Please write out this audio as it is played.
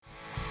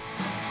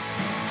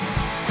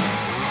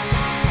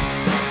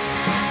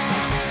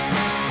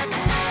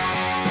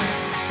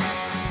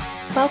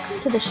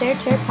Welcome to the Share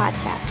Chair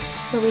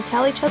podcast, where we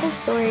tell each other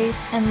stories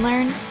and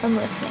learn from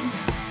listening.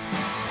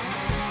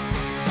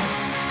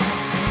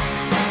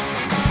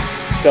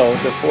 So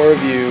the four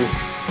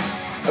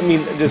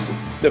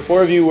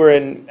of you were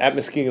at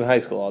Muskegon High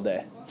School all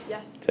day.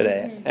 Yes.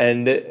 Today. Mm-hmm.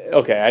 And,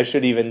 okay, I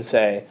should even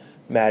say,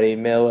 Madi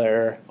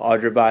Miller,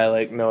 Audra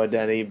Bialik, Noah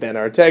Denny, Ben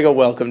Ortega,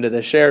 welcome to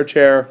the Share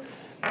Chair.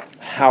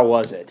 How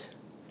was it?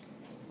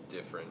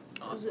 Different.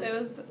 Awesome. It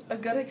was a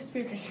good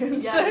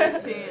experience. Yeah, good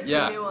experience.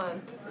 Yeah. New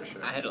one. For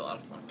sure. I had a lot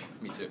of fun.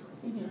 Me too.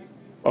 Mm-hmm.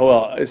 Oh,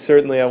 well,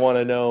 certainly I want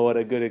to know what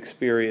a good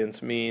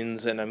experience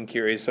means, and I'm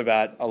curious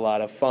about a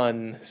lot of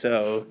fun,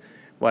 so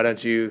why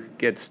don't you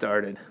get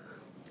started?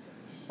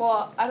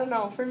 Well, I don't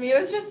know. For me, it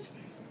was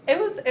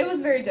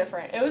very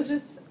different. It was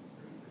just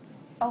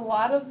a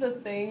lot of the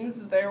things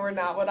there were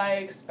not what I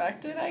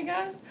expected, I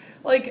guess.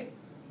 Like,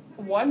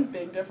 one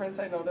big difference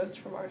I noticed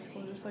from our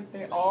school, just like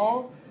they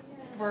all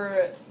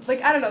were,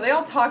 like, I don't know, they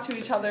all talked to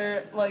each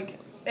other, like,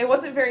 it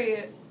wasn't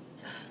very,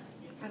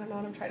 I don't know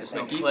what I'm trying to say.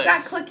 It's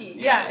not clicky.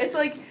 Yeah, it's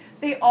like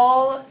they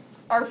all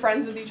are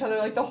friends with each other,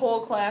 like the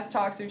whole class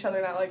talks to each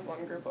other, not like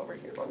one group over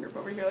here, one group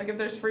over here. Like if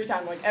there's free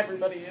time, like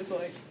everybody is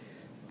like,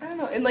 I don't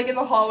know. And like in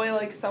the hallway,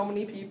 like so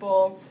many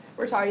people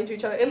were talking to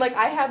each other. And like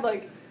I had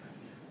like,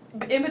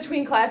 in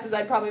between classes,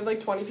 I'd probably have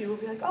like 20 people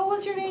be like, oh,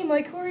 what's your name?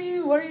 Like, who are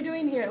you? What are you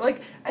doing here?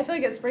 Like, I feel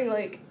like at spring,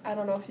 like, I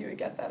don't know if you would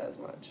get that as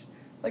much.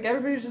 Like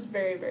everybody was just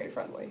very, very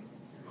friendly.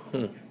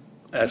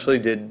 Actually,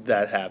 did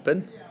that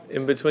happen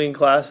in between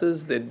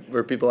classes?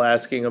 Were people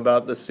asking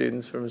about the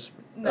students from,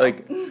 No.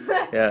 like,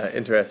 yeah,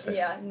 interesting.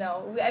 Yeah,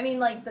 no. I mean,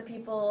 like, the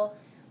people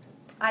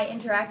I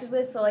interacted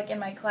with, so, like, in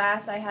my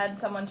class, I had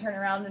someone turn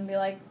around and be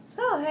like,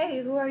 so,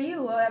 hey, who are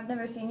you? Well, I've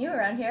never seen you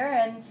around here,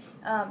 and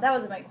that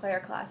was in my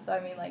choir class, so, I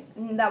mean, like,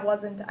 that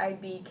wasn't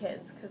IB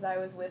kids, because I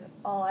was with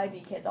all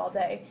IB kids all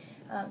day,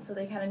 so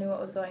they kind of knew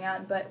what was going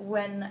on, but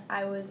when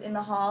I was in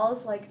the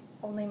halls, like,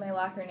 only my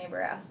locker neighbor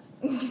asked,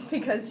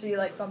 because she,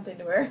 like, bumped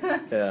into her.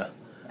 Yeah.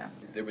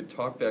 They would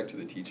talk back to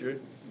the teacher,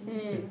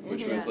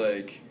 which was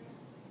like,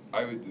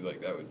 I would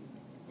like that would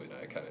when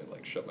I kind of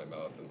like shut my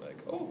mouth and like,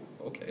 oh,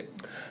 okay.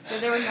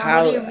 They were not,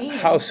 How, what do you mean?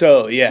 how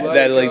so? Yeah,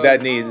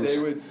 that needs. They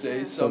would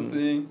say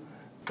something.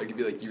 Like it'd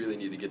be like, you really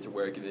need to get to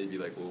work, and they'd be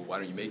like, well, why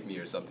don't you make me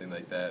or something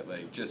like that?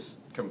 Like just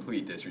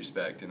complete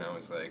disrespect, and I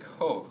was like,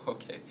 oh,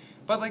 okay.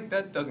 But like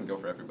that doesn't go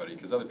for everybody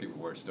because other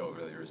people were still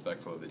really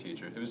respectful of the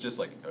teacher. It was just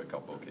like a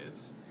couple of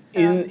kids.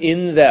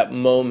 In that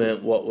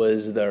moment, what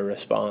was the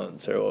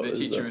response, or what The was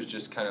teacher was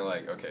just kind of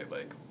like, okay,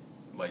 like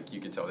you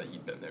could tell that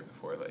he'd been there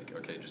before. Like,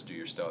 okay, just do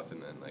your stuff,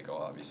 and then like I'll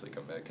obviously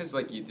come back because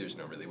like there's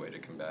no really way to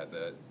combat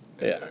that.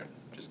 Yeah. They're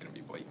just gonna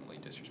be blatantly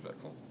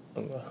disrespectful.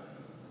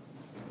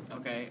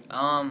 Okay.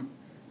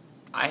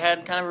 I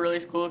had kind of a really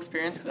cool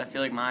experience because I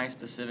feel like my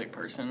specific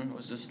person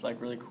was just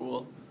like really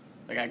cool.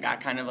 Like I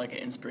got kind of like an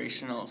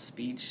inspirational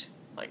speech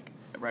like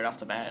right off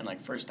the bat in like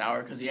first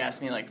hour because he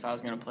asked me like if I was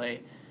gonna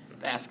play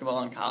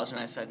basketball in college, and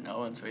I said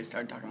no, and so he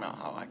started talking about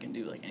how I can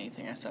do like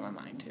anything I set my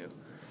mind to,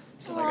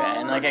 stuff like that,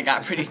 and like it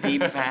got pretty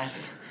deep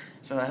fast,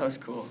 so that was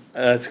cool.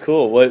 That's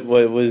cool. What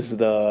was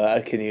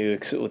the?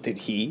 Did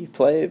he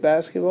play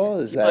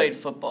basketball? He played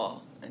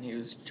football, and he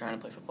was trying to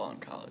play football in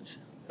college.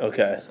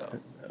 Okay. So.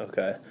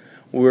 Okay.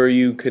 Were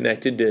you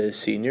connected to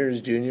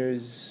seniors,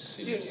 juniors?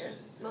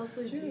 Juniors.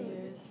 Mostly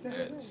juniors.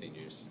 Yeah,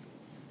 seniors.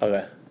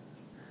 Okay.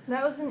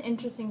 That was an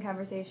interesting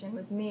conversation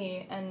with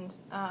me and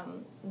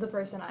the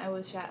person I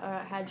was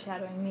had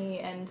shadowing me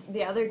and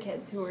the other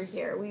kids who were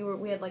here.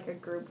 We had like a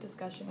group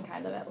discussion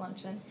kind of at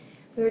luncheon.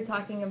 We were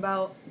talking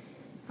about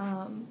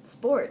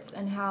sports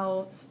and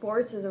how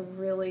sports is a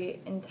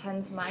really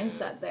intense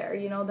mindset there.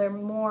 You know, they're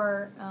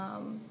more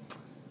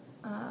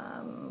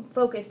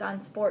focused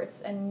on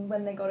sports, and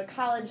when they go to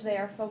college, they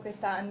are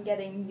focused on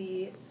getting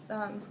the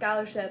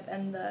scholarship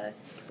and the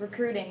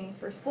recruiting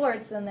for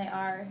sports than they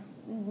are.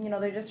 You know,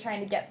 they're just trying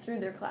to get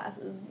through their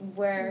classes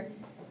where,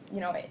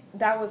 you know,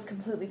 that was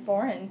completely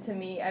foreign to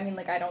me. I mean,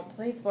 like, I don't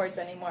play sports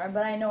anymore,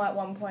 but I know at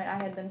one point I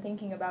had been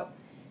thinking about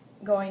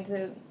going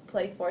to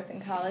play sports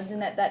in college,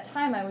 and at that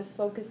time I was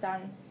focused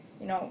on,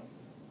 you know,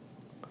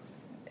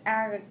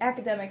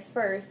 academics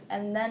first,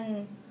 and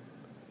then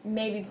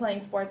maybe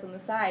playing sports on the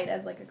side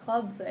as, like, a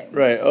club thing.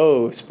 Right.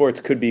 Oh, sports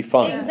could be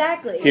fun.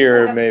 Exactly.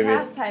 Here, it's like maybe. a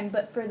pastime,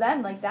 but for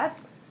them, like,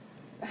 that's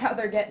how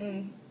they're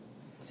getting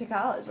to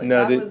college. Like,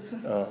 No,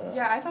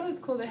 Yeah, I thought it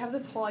was cool. They have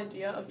this whole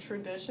idea of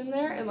tradition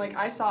there, and like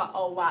I saw a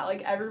lot.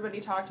 Like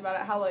everybody talked about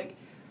it. How like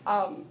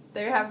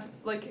they have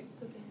like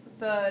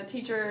the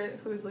teacher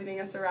who was leading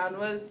us around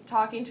was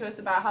talking to us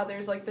about how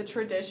there's like the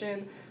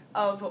tradition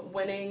of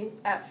winning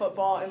at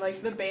football, and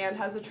like the band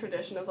has a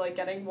tradition of like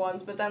getting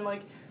ones. But then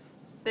like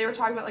they were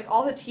talking about like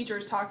all the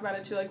teachers talked about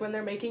it too. Like when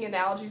they're making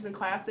analogies in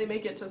class, they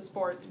make it to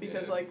sports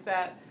because like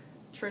that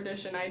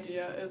tradition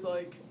idea is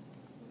like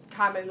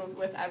common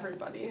with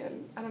everybody,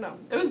 and I don't know.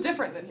 It was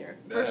different than here,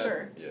 for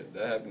sure. Yeah,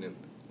 that happened in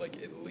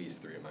like at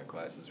least 3 of my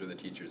classes where the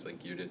teachers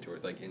like geared it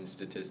toward like in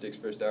statistics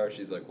first hour.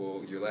 She's like,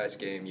 well, your last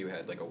game you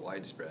had like a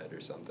widespread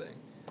or something,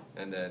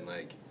 and then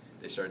like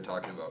they started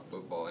talking about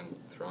football and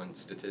throwing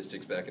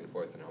statistics back and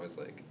forth, and I was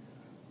like,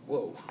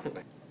 whoa.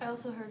 I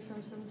also heard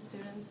from some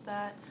students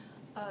that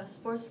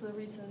sports is the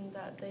reason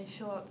that they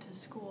show up to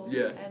school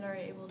and are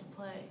able to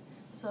play.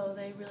 So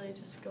they really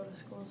just go to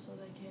school so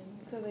they can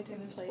do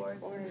their sports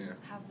and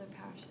have their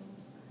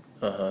passions.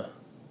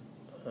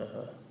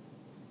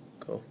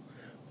 Cool.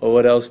 Well,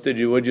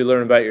 what'd you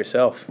learn about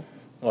yourself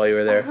while you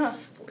were there?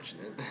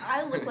 Fortunate.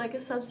 I look like a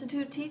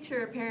substitute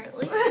teacher,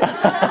 apparently.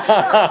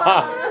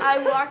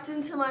 I walked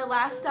into my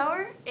last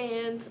hour,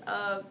 and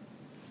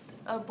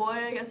a boy,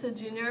 I guess a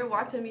junior,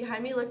 walked in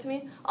behind me, looked at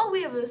me, "Oh,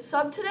 we have a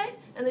sub today?"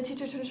 And the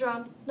teacher turns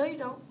around, "No, you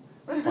don't."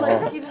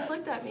 Like, he just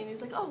looked at me, and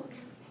he's like, "Oh, okay."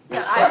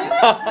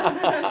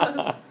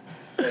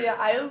 Yeah,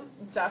 I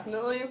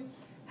definitely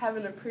have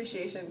an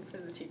appreciation for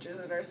the teachers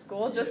at our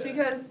school, just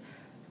because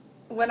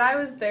when I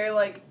was there,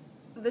 like,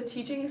 the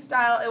teaching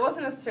style, it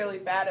wasn't necessarily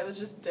bad, it was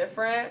just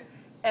different,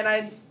 and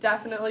I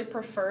definitely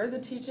prefer the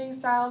teaching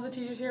style of the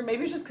teachers here.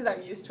 Maybe it's just because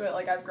I'm used to it,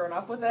 like, I've grown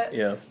up with it.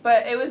 Yeah.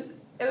 But it was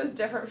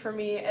different for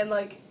me, and,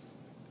 like,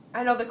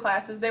 I know the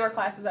classes, they were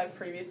classes I've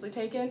previously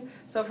taken,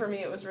 so for me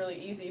it was really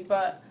easy,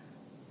 but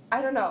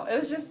I don't know, it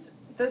was just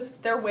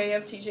their way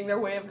of teaching, their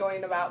way of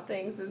going about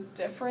things is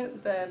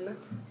different than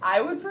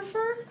I would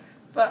prefer,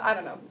 but I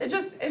don't know. It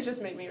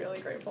just made me really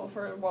grateful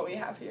for what we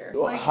have here.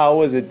 Like, how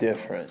was it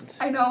different?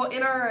 I know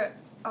in our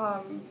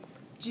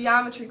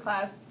geometry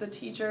class, the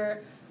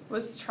teacher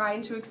was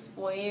trying to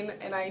explain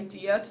an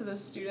idea to the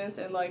students,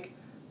 and like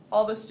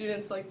all the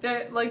students, like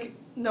they're like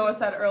Noah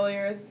said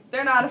earlier,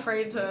 they're not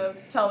afraid to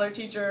tell their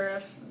teacher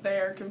if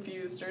they're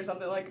confused or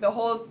something. Like the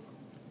whole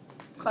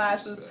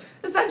class is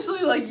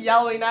essentially like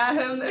yelling at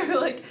him. They're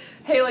like,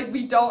 "Hey, like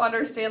we don't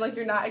understand, like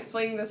you're not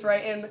explaining this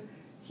right." And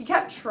he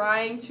kept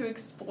trying to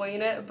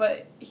explain it,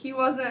 but he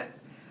wasn't,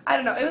 I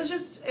don't know, it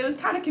was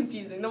kind of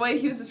confusing the way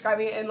he was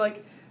describing it, and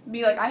like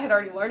me, like I had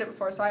already learned it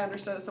before, so I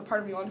understood it, so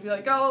part of me wanted to be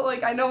like, "Oh,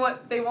 like I know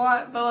what they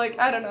want," but like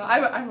I don't know,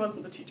 I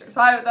wasn't the teacher, so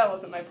that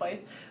wasn't my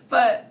place.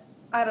 But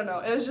I don't know,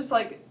 it was just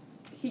like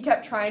he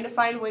kept trying to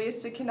find ways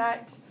to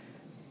connect,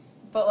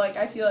 but like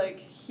I feel like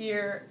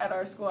here at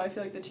our school, I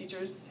feel like the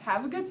teachers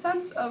have a good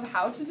sense of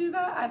how to do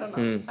that. I don't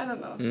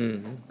know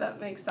if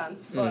that makes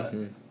sense, but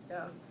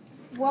yeah.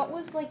 What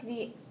was like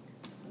the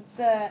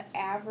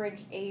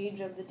average age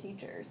of the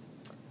teachers?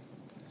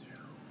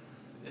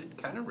 It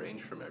kind of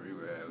ranged from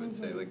everywhere, I would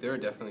say. Like, there were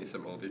definitely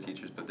some older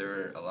teachers, but there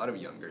were a lot of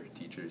younger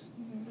teachers.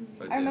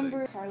 I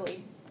remember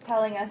Carly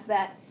telling us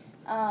that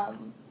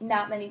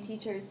not many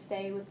teachers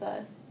stay with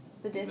the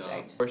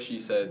district. No. Or she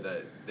said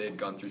that they had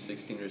gone through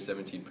 16 or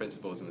 17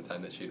 principals in the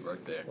time that she had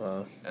worked there.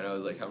 Wow. And I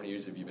was like, "How many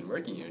years have you been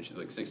working here?" And she's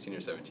like, 16 or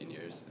 17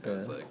 years. And I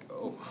was like,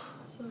 oh.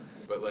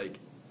 But, like,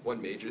 one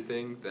major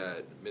thing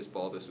that Miss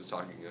Baldus was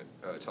talking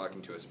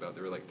to us about,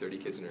 there were like 30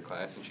 kids in her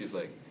class, and she's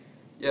like,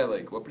 "Yeah,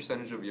 like, what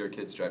percentage of your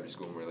kids drive to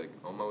school?" And we're like,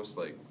 almost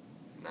like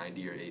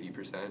 90 or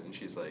 80%. And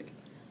she's like,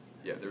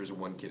 "Yeah, there was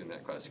one kid in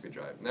that class who could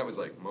drive." And that was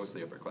like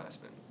mostly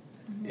upperclassmen.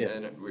 Yeah.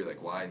 And we were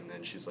like, "Why?" And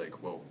then she's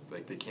like, "Well,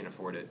 like, they can't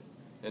afford it."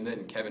 And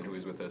then Kevin, who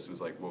was with us, was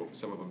like, "Well,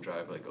 some of them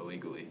drive like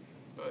illegally."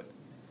 But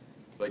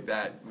like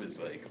that was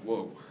like,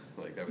 whoa,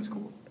 like that was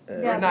cool.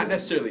 Yeah. Or not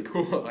necessarily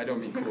cool, I don't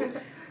mean cool.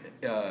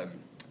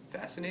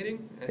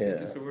 Fascinating, I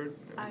think is the word.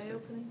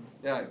 Eye-opening.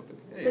 Yeah, eye-opening.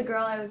 Hey. The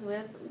girl I was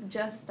with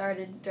just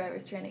started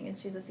driver's training, and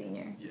she's a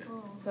senior. Yeah.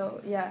 Oh.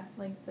 So yeah,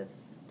 like that's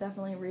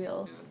definitely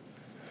real.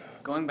 Yeah.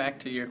 Going back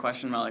to your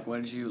question about like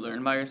what did you learn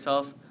about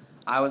yourself,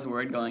 I was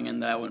worried going in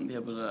that I wouldn't be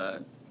able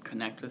to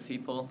connect with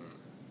people,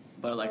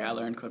 but like I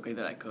learned quickly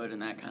that I could,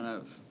 and that kind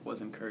of was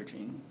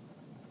encouraging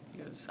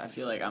because I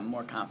feel like I'm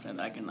more confident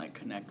that I can like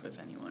connect with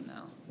anyone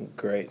now.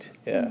 Great.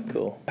 Yeah,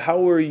 cool. How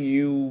were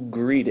you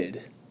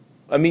greeted?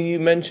 I mean, you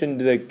mentioned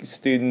the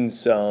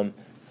students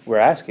were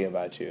asking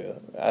about you,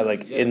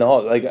 in the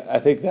hall. Like, I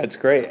think that's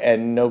great,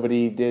 and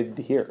nobody did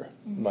hear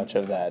much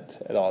of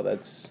that at all.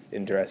 That's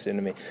interesting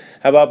to me.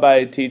 How about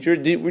by teacher?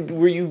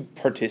 Were you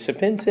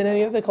participants in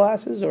any of the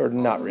classes, or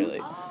not really?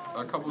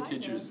 A couple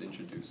teachers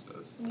introduced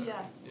us.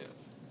 Yeah. Yeah.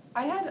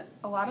 I had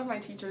a lot of my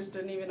teachers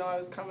didn't even know I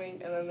was coming,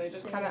 and then they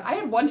just kind of. I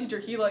had one teacher.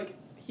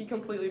 He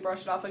completely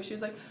brushed it off. Like she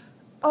was like,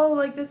 "Oh,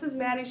 like this is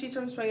Maddie. She's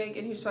from Muskegon,"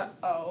 and he just went,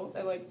 "Oh,"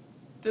 and like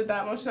did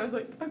that motion. I was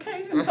like,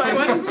 "Okay," and so I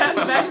went and sat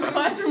in the back of the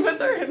classroom with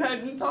her, and I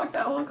didn't talk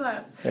that whole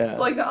class. Yeah. But,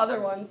 like the other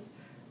ones,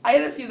 I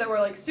had a few that were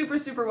like super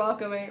super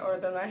welcoming, or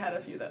then I had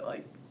a few that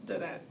like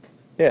didn't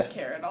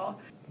care at all.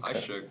 I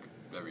shook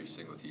every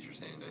single teacher's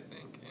hand, I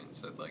think, and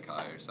said like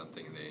hi or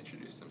something, and they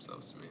introduced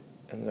themselves to me.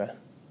 Okay.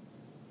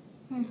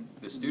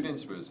 The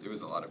students it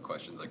was a lot of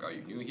questions like, "Are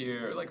you new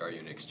here?" Or like, "Are you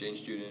an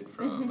exchange student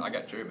from?" I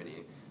got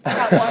Germany. I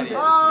got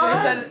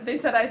one. They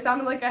said I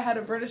sounded like I had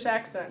a British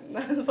accent, and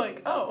I was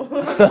like, "Oh."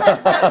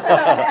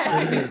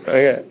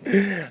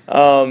 Okay.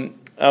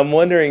 I'm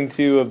wondering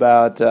too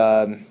about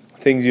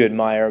things you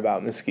admire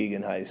about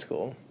Muskegon High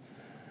School.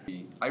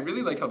 I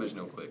really like how there's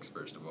no cliques,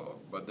 first of all,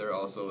 but they're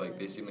also like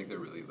they seem like they're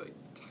really like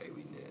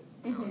tightly knit.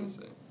 I want to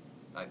say,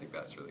 I think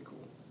that's really cool.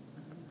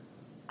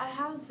 I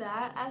have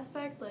that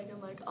aspect, like I'm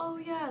like, oh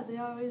yeah, they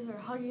always are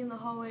hugging in the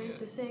hallways,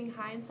 they're saying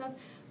hi and stuff,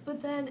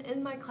 But then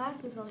in my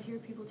classes, I'll hear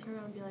people turn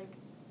around and be like,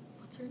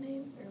 what's her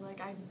name? Or like,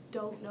 I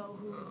don't know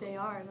who they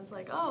are. And it's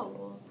like, oh,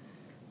 well,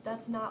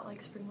 that's not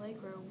like Spring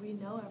Lake where we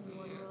know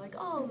everyone. We're like,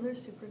 oh, they're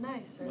super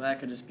nice. Or, Well, that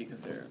could just be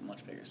because they're a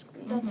much bigger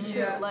school. that's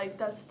true. Yeah. Like,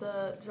 that's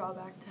the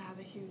drawback to have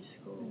a huge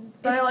school.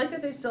 But I like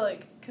that they still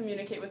like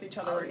communicate with each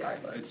other It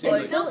regardless. seems It's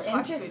like- still They'll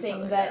talk to each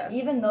interesting other, that yeah.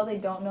 even though they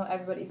don't know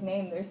everybody's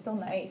name, they're still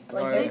nice.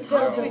 Like Oh, they're yeah. They still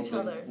talk to just each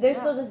other. they're Yeah.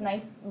 still just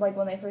nice. Like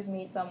when they first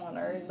meet someone,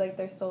 or like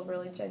they're still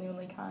really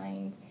genuinely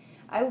kind.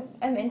 I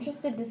am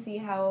interested to see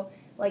how.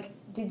 Like,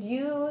 did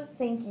you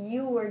think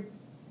you were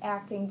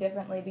acting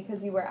differently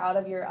because you were out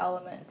of your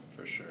element?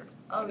 For sure.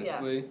 Oh, yeah.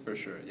 Honestly, for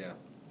sure, yeah.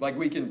 Like,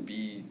 we can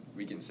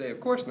say, of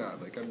course not,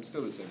 like, I'm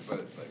still the same, but,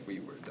 like, we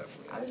were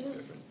definitely I was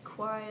just different.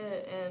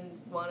 quiet and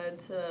wanted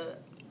to,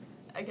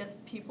 I guess,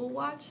 people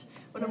watch.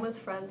 When I'm Yeah. with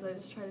friends, I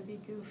just try to be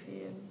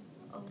goofy and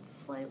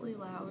slightly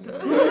loud.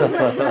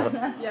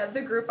 Yeah,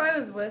 the group I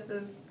was with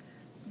is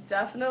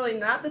definitely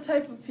not the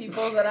type of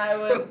people that I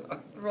would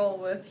roll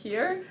with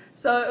here.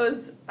 So it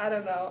was, I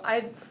don't know,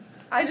 I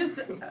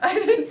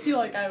didn't feel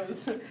like I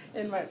was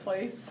in my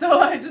place. So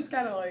I just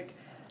kind of like,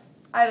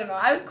 I don't know,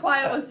 I was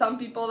quiet with some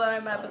people that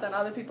I met, but then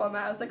other people I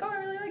met, I was like, oh, I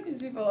really like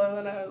these people. And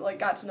then I like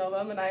got to know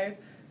them and I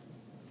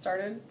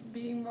started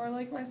being more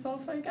like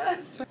myself, I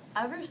guess.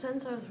 Ever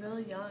since I was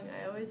really young,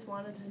 I always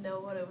wanted to know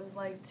what it was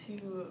like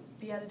to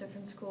be at a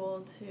different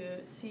school,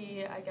 to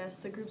see, I guess,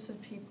 the groups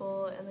of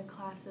people and the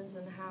classes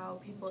and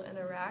how people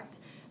interact.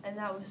 And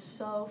that was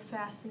so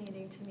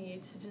fascinating to me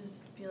to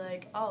just be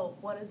like, oh,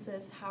 what is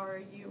this? How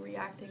are you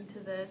reacting to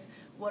this?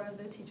 What are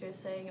the teachers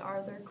saying?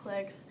 Are there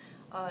cliques?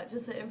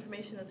 Just the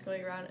information that's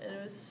going around. And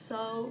it was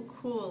so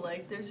cool.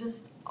 Like, there's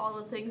just all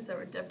the things that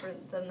were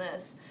different than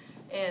this.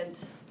 And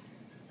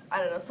I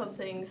don't know, some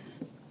things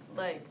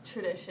like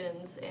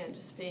traditions and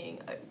just being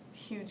a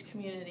huge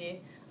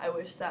community, I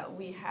wish that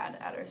we had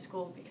at our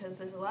school, because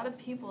there's a lot of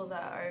people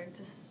that are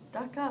just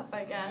stuck up,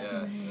 I guess.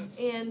 Yeah, that's,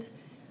 And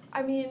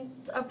I mean,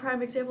 a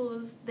prime example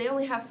was they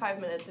only have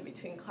 5 minutes in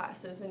between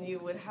classes, and you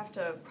would have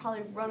to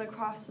probably run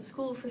across the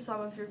school for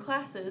some of your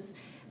classes,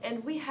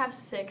 and we have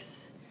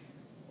 6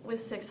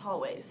 with 6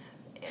 hallways,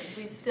 and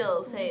we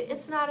still say,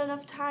 it's not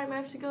enough time, I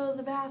have to go to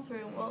the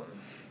bathroom. Well,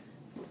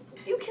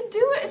 you can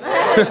do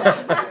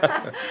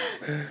it.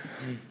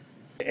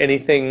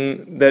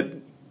 Anything that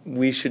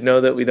we should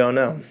know that we don't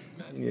know,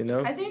 you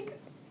know? I think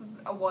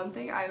one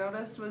thing I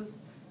noticed was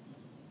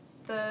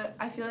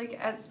I feel like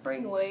at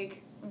Spring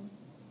Lake,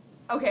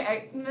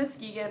 at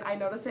Muskegon, I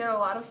noticed they had a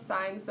lot of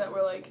signs that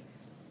were like,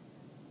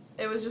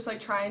 it was just like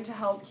trying to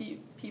help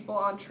keep people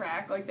on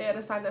track. Like they had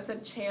a sign that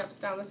said champs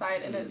down the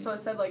side, and so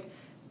it said like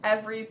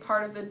every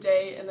part of the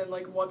day and then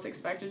like what's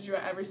expected you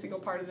at every single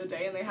part of the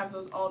day, and they have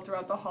those all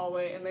throughout the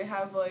hallway, and they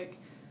have like,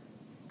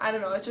 I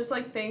don't know, it's just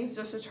like things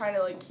just to try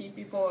to like keep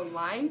people in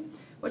line,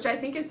 which I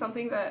think is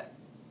something that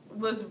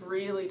was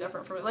really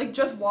different for me. Like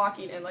just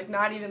walking in, like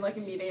not even like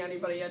meeting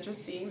anybody yet,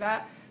 just seeing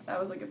that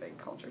was like a big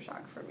culture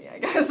shock for me, I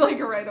guess. Like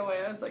right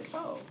away I was like,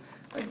 oh,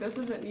 like this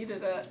isn't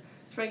needed at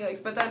Spring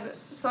Lake. But then,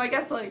 so I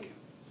guess like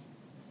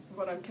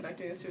what I'm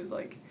connecting this to is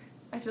like,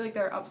 I feel like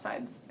there are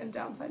upsides and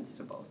downsides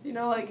to both, you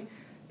know, like,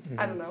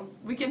 I don't know,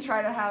 we can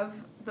try to have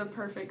the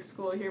perfect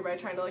school here by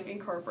trying to like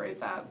incorporate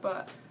that,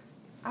 but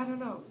I don't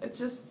know, it's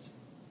just,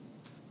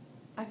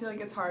 I feel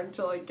like it's hard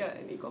to like get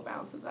an equal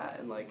balance of that,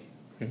 and like,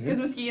 because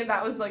Muskegon,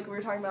 that was like, we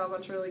were talking about a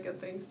bunch of really good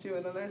things too,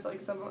 and then there's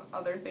like some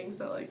other things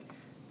that like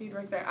need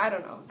work there. I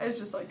don't know, it's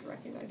just like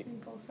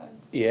recognizing both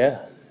sides.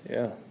 Yeah,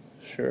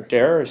 sure.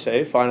 Share or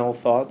say final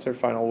thoughts or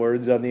final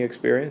words on the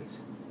experience?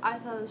 I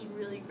thought it was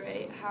really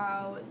great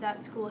how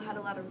that school had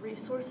a lot of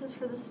resources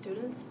for the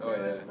students. Oh,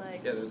 There yeah. was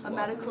like Yeah, there's a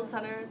lots. medical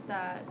center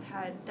that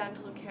had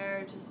dental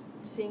care, just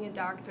seeing a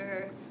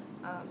doctor,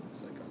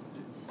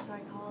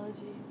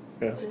 psychology.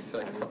 Yeah. Just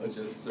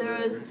Psychologists or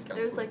there was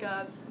counselors. like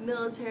a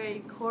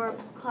military corps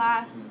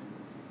class,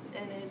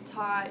 and it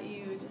taught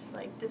you just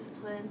like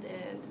discipline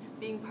and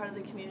being part of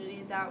the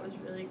community. That was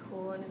really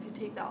cool. And if you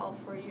take that all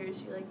 4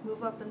 years, you like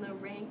move up in the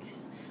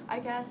ranks, I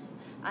guess.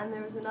 And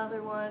there was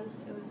another one.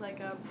 It was like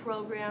a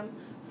program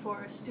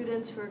for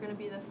students who are going to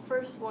be the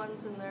first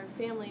ones in their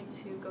family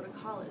to go to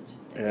college.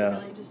 And Yeah. they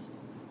really just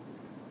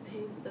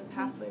paved the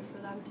pathway for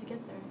them to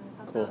get there. And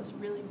I thought Cool. that was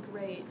really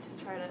great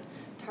to try to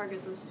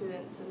target those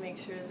students and make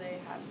sure they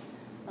have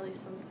at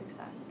least some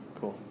success.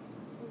 Cool.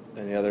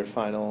 Any other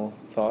final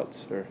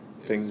thoughts or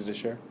things to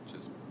share?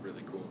 Just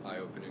really cool,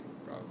 eye-opening,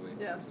 probably.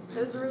 Yeah, was it was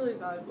a amazing. really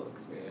valuable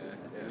experience.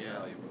 Yeah,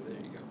 valuable, there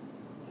you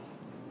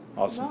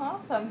go. Awesome. Well,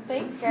 awesome.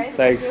 Thanks, guys.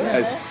 Thanks, for doing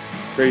guys. this.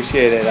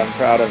 Appreciate it. I'm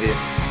proud of you.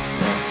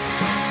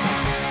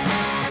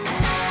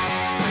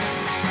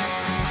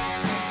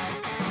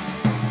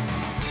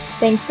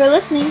 Thanks for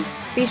listening.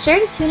 Be sure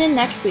to tune in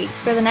next week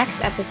for the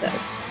next episode.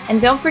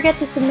 And don't forget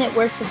to submit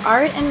works of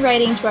art and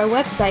writing to our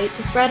website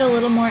to spread a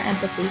little more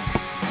empathy.